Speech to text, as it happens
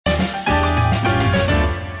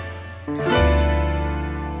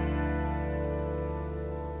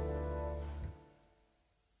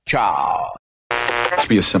Ciao. Let's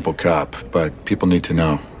be a simple cop, but people need to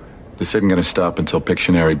know. This isn't going to stop until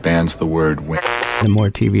Pictionary bans the word win. The more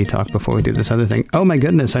TV talk before we do this other thing. Oh my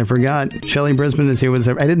goodness, I forgot. Shelly Brisbin is here with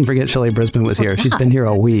us. I didn't forget Shelly Brisbin was here. She's been here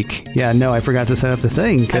all week. Yeah, no, I forgot to set up the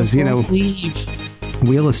thing because,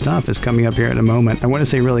 Wheel of Stuff is coming up here in a moment. I want to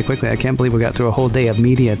say really quickly, I can't believe we got through a whole day of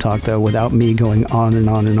media talk, though, without me going on and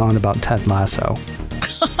on and on about Ted Lasso.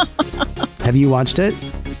 Have you watched it?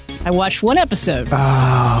 I watched one episode.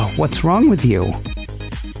 Oh, what's wrong with you?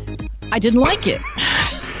 I didn't like it.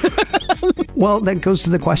 Well, that goes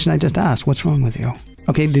to the question I just asked. What's wrong with you?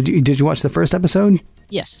 Okay, did you watch the first episode?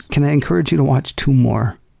 Yes. Can I encourage you to watch 2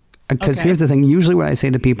 more? Because Here's the thing. Usually what I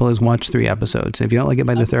say to people is watch 3 episodes. If you don't like it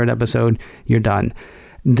by the 3rd episode, you're done.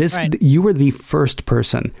 You were the first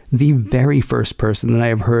person, the very first person that I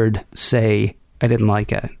have heard say I didn't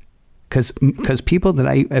like it. Because people that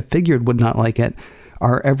I figured would not like it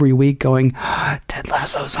are every week going, Ted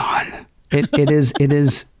Lasso's on. It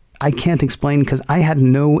is. I can't explain because I had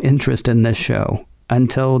no interest in this show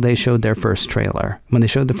until they showed their first trailer. When they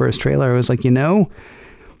showed the first trailer, I was like,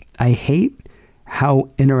 I hate how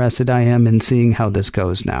interested I am in seeing how this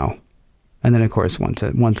goes now. And then, of course,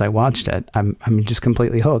 once I watched it, I'm just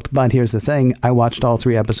completely hooked. But here's the thing. I watched all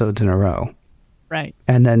 3 episodes in a row. Right.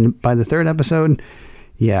 And then by the 3rd episode,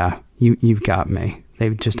 yeah, you've got me.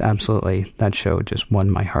 They've just absolutely, that show just won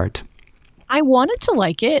my heart. I wanted to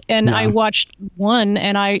like it, and I watched one,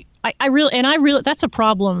 and I really that's a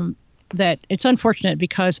problem. That it's unfortunate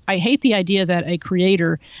because I hate the idea that a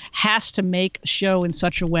creator has to make a show in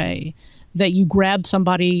such a way that you grab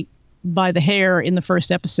somebody by the hair in the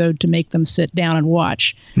first episode to make them sit down and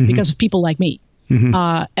watch because of people like me. And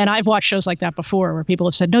I've watched shows like that before where people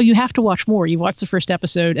have said, no, you have to watch more. You watched the first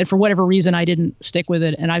episode. And for whatever reason, I didn't stick with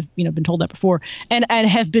it. And I've been told that before and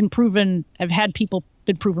have had people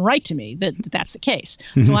been proven right to me that that's the case.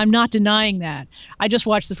 So I'm not denying that. I just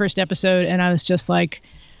watched the first episode and I was just like,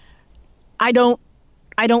 I don't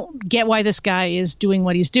get why this guy is doing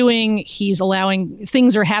what he's doing. He's allowing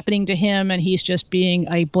things are happening to him and he's just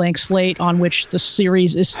being a blank slate on which the story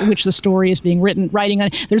is being writing on.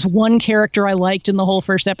 There's one character I liked in the whole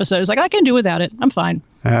first episode. I was like, I can do without it. I'm fine.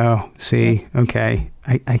 Oh, see. Okay.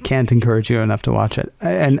 I can't encourage you enough to watch it.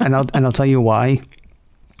 And I'll tell you why.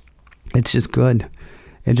 It's just good.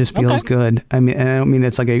 It just feels good. I mean, and I don't mean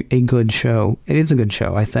it's like a good show. It is a good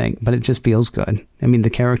show, I think, but it just feels good. I mean,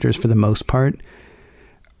 the characters for the most part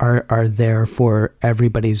are there for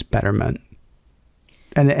everybody's betterment.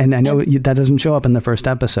 And I know that doesn't show up in the first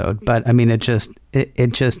episode, but I mean, it just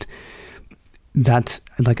that's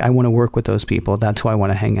like, I want to work with those people. That's who I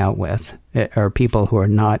want to hang out with, are people who are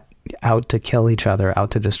not out to kill each other,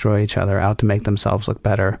 out to destroy each other, out to make themselves look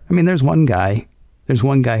better. I mean, there's one guy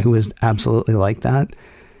who is absolutely like that.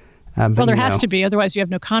 Well, there has to be, otherwise you have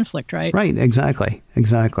no conflict, right? Right. Exactly.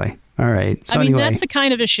 All right. So anyway, that's the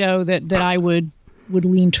kind of a show that I would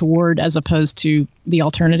lean toward as opposed to the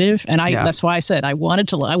alternative. And that's why I said I wanted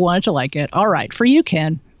to like it. All right. For you,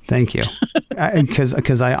 Ken. Thank you.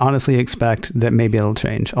 Because I honestly expect that maybe it'll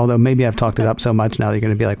change. Although maybe I've talked it up so much now that you're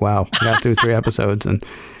going to be like, wow, I got through 3 episodes and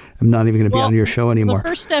I'm not even going to be on your show anymore. The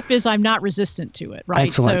first step is I'm not resistant to it, right?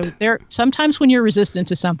 Excellent. So sometimes when you're resistant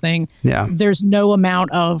to something, there's no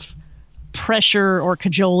amount of pressure or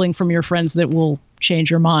cajoling from your friends that will change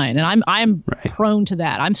your mind. And I'm prone to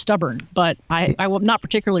that. I'm stubborn, but I'm not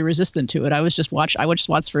particularly resistant to it. I just watched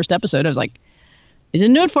the first episode. I was like, it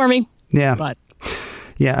didn't do it for me. Yeah. But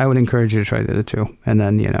yeah, I would encourage you to try the other 2. And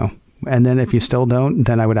then, if you still don't,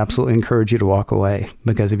 then I would absolutely encourage you to walk away,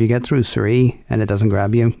 because if you get through 3 and it doesn't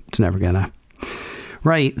grab you, it's never gonna.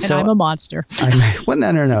 Right. And so I'm a monster. Well,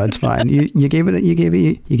 no, it's fine. You gave it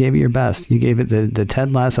your best. You gave it the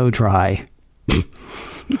Ted Lasso try.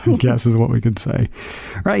 I guess is what we could say.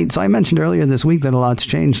 Right. So I mentioned earlier this week that a lot's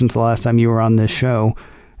changed since the last time you were on this show.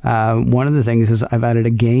 One of the things is I've added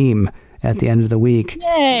a game at the end of the week.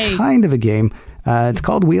 Yay. Kind of a game. It's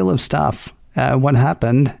called Wheel of Stuff. What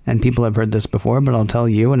happened, and people have heard this before, but I'll tell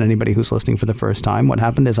you and anybody who's listening for the first time, what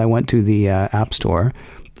happened is I went to the App Store.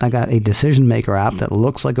 I got a decision maker app that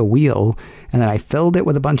looks like a wheel, and then I filled it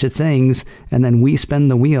with a bunch of things, and then we spin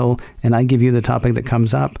the wheel, and I give you the topic that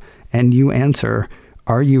comes up, and you answer,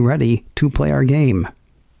 are you ready to play our game?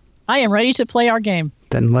 I am ready to play our game.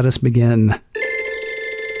 Then let us begin.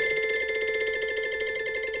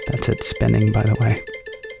 That's it spinning, by the way.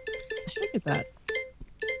 I figured that.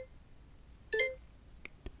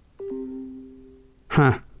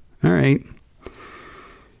 Huh. All right.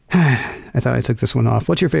 I thought I took this one off.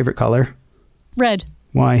 What's your favorite color? Red.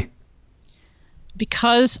 Why?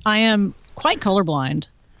 Because I am quite colorblind.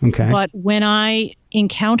 Okay. But when I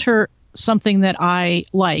encounter something that I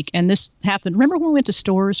like, and this happened. Remember when we went to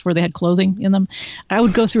stores where they had clothing in them? I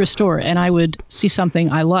would go through a store and I would see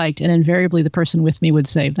something I liked, and invariably the person with me would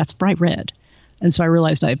say, "That's bright red." And so I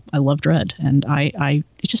realized I loved red, and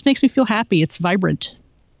it just makes me feel happy. It's vibrant.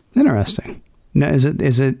 Interesting. Now, is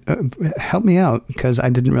it help me out, because I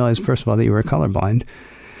didn't realize, first of all, that you were colorblind.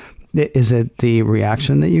 Is it the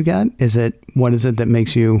reaction that you get? What is it that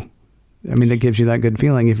makes you, that gives you that good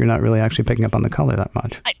feeling if you're not really actually picking up on the color that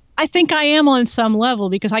much? I think I am on some level,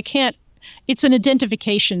 because I can't. It's an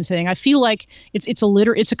identification thing. I feel like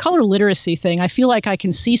it's a color literacy thing. I feel like I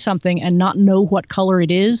can see something and not know what color it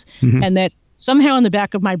is, and that somehow in the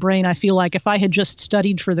back of my brain, I feel like if I had just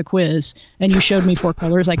studied for the quiz and you showed me 4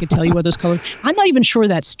 colors, I could tell you what those colors. I'm not even sure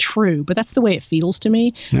that's true, but that's the way it feels to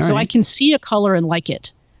me. All so right. I can see a color and like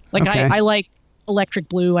it. Like okay. I like electric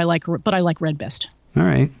blue. But I like red best. All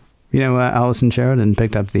right. Allison Sheridan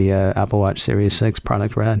picked up the Apple Watch Series 6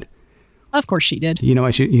 product red. Of course she did. You know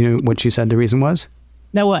what she said the reason was?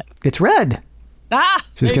 No, what? It's red.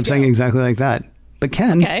 She just kept saying exactly like that. But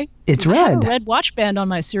Ken, it's red. I have a red watch band on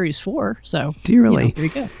my Series 4. So do you really? There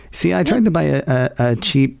you go. See, I tried to buy a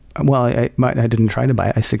cheap. Well, I didn't try to buy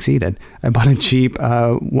it. I succeeded. I bought a cheap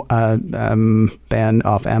band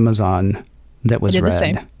off Amazon that was red. The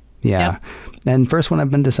same. Yeah. Yep. And first one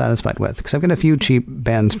I've been dissatisfied with, because I've got a few cheap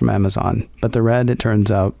bands from Amazon, but the red, it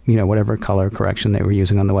turns out, whatever color correction they were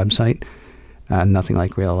using on the website, nothing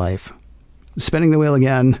like real life. Spinning the wheel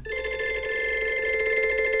again.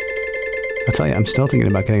 I'll tell you, I'm still thinking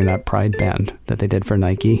about getting that Pride band that they did for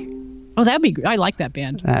Nike. Oh, that'd be great. I like that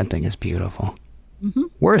band. That thing is beautiful. Mm-hmm.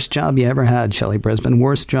 Worst job you ever had, Shelly Brisbin.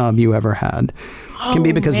 Worst job you ever had. It can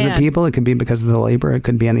be because of the people. It could be because of the labor. It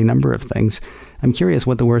could be any number of things. I'm curious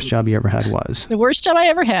what the worst job you ever had was. The worst job I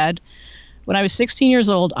ever had, when I was 16 years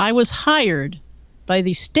old, I was hired by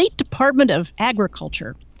the State Department of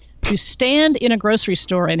Agriculture to stand in a grocery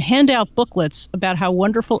store and hand out booklets about how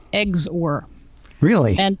wonderful eggs were.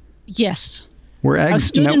 Really? And yes. Were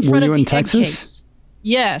eggs? Were you in Texas?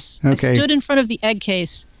 Yes. Okay. I stood in front of the egg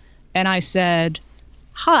case and I said,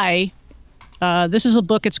 "Hi, this is a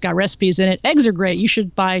book. It's got recipes in it. Eggs are great. You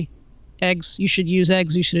should buy eggs. You should use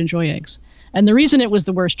eggs. You should enjoy eggs." And the reason it was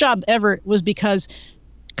the worst job ever was because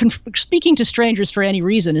speaking to strangers for any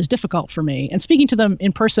reason is difficult for me. And speaking to them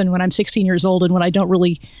in person when I'm 16 years old and when I don't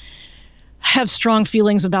really have strong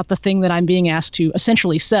feelings about the thing that I'm being asked to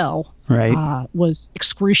essentially sell was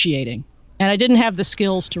excruciating. And I didn't have the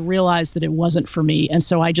skills to realize that it wasn't for me. And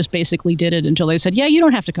so I just basically did it until they said, "Yeah, you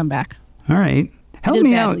don't have to come back." All right. Help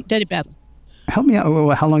me out. Did it badly. Help me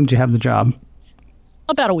out. How long did you have the job?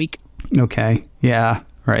 About a week. Okay. Yeah.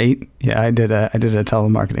 Right. Yeah. I did a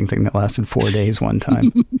telemarketing thing that lasted 4 days one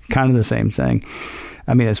time. Kind of the same thing.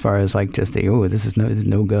 As far as like just this is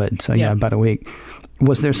no good. So yeah, about a week.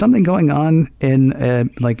 Was there something going on in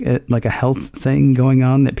like a health thing going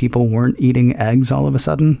on that people weren't eating eggs all of a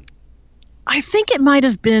sudden? I think it might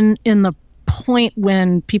have been in the point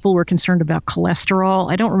when people were concerned about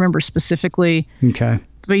cholesterol. I don't remember specifically. Okay.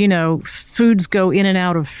 But, foods go in and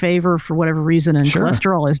out of favor for whatever reason, and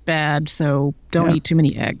cholesterol is bad, so don't eat too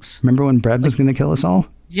many eggs. Remember when bread was going to kill us all?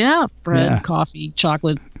 Yeah, bread, coffee,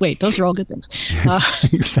 chocolate. Wait, those are all good things.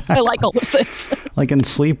 Exactly. I like all those things. Like in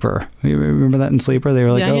Sleeper. You remember that in Sleeper? They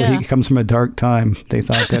were like, he comes from a dark time. They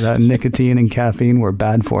thought that nicotine and caffeine were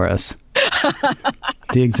bad for us.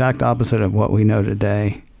 The exact opposite of what we know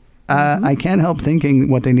today. I can't help thinking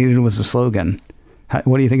what they needed was a slogan.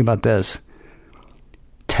 What do you think about this?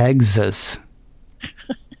 Texas.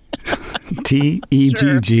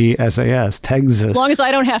 Teggssas. Texas. As long as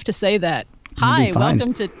I don't have to say that. Hi,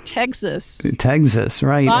 welcome to Texas. Texas,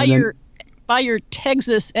 right. Buy your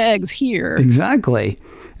Texas eggs here. Exactly.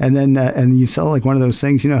 And then and you sell like one of those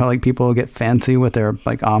things, how like people get fancy with their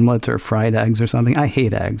like omelets or fried eggs or something. I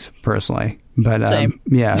hate eggs personally, but same.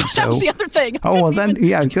 Yeah. That was the other thing. Oh, well then,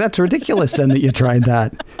 that's ridiculous then that you tried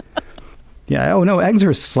that. Yeah. Oh no, eggs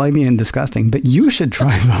are slimy and disgusting, but you should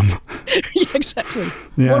try them. Yeah, exactly.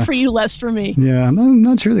 Yeah. More for you, less for me. Yeah. I'm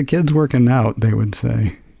not sure the kid's working out, they would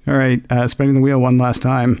say. All right. Spinning the wheel one last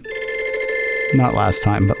time. Not last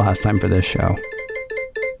time, but last time for this show.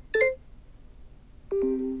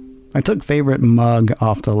 I took favorite mug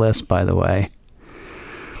off the list, by the way.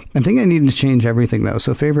 I think I needed to change everything, though.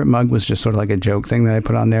 So favorite mug was just sort of like a joke thing that I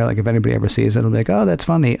put on there. Like if anybody ever sees it, it'll be like, oh, that's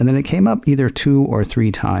funny. And then it came up either 2 or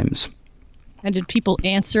 3 times. And did people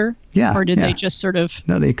answer? Yeah. Or did they just sort of...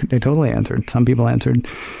 No, they totally answered. Some people answered.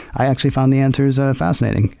 I actually found the answers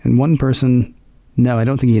fascinating. And one person, no, I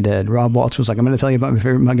don't think he did. Rob Walsh was like, I'm going to tell you about my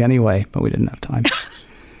favorite mug anyway. But we didn't have time.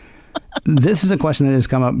 This is a question that has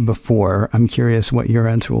come up before. I'm curious what your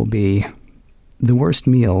answer will be. The worst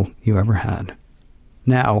meal you ever had.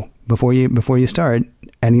 Now, before you start,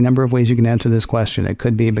 any number of ways you can answer this question. It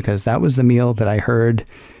could be because that was the meal that I heard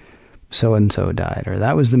so-and-so died, or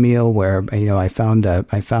that was the meal where, I found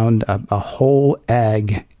a whole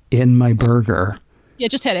egg in my burger. Yeah,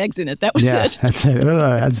 just had eggs in it. That was it. That's it.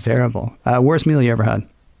 That's terrible. Worst meal you ever had?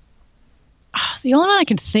 The only one I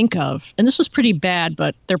can think of, and this was pretty bad,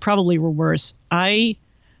 but there probably were worse. I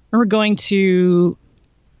remember going to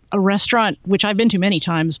a restaurant, which I've been to many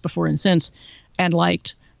times before and since, and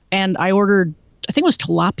liked, and I ordered, I think it was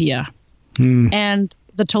tilapia. And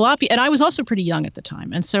the tilapia, and I was also pretty young at the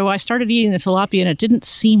time, and so I started eating the tilapia, and it didn't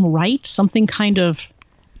seem right. Something kind of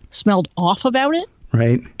smelled off about it.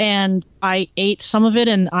 Right. And I ate some of it,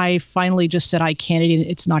 and I finally just said, I can't eat it.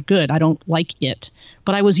 It's not good. I don't like it.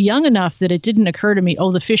 But I was young enough that it didn't occur to me,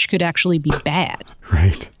 the fish could actually be bad.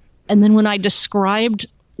 Right. And then when I described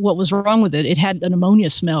what was wrong with it, it had an ammonia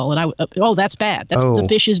smell, and that's bad. The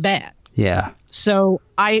fish is bad. Yeah. So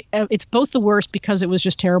it's both the worst because it was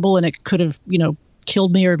just terrible, and it could have,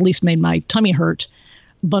 killed me or at least made my tummy hurt,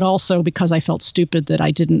 but also because I felt stupid that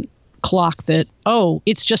I didn't clock that,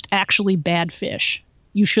 it's just actually bad fish.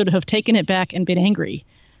 You should have taken it back and been angry.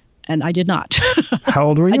 And I did not. How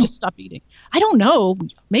old were you? I just stopped eating. I don't know.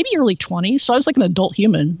 Maybe early 20s. So I was like an adult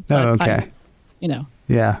human. Okay.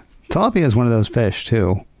 Yeah. Tilapia is one of those fish,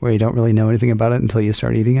 too, where you don't really know anything about it until you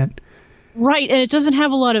start eating it. Right. And it doesn't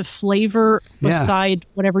have a lot of flavor beside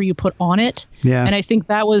whatever you put on it. Yeah. And I think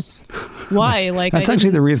that was why. That's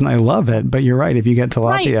actually the reason I love it. But you're right. If you get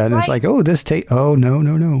tilapia and it's like, this taste. Oh,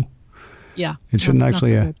 no. Yeah. It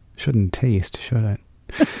shouldn't shouldn't taste, should it?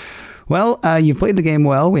 Well, you've played the game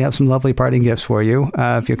well. We have some lovely parting gifts for you.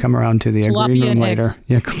 If you come around to the green room later. Eggs.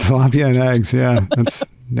 Yeah, tilapia and eggs. Yeah, that's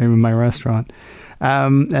the name of my restaurant.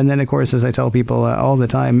 And then, of course, as I tell people all the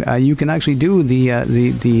time, you can actually do the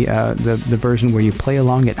version where you play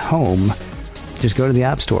along at home. Just go to the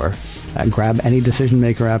App Store, grab any Decision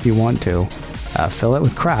Maker app you want to, fill it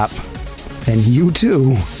with crap, and you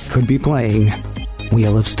too could be playing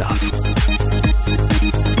Wheel of Stuff.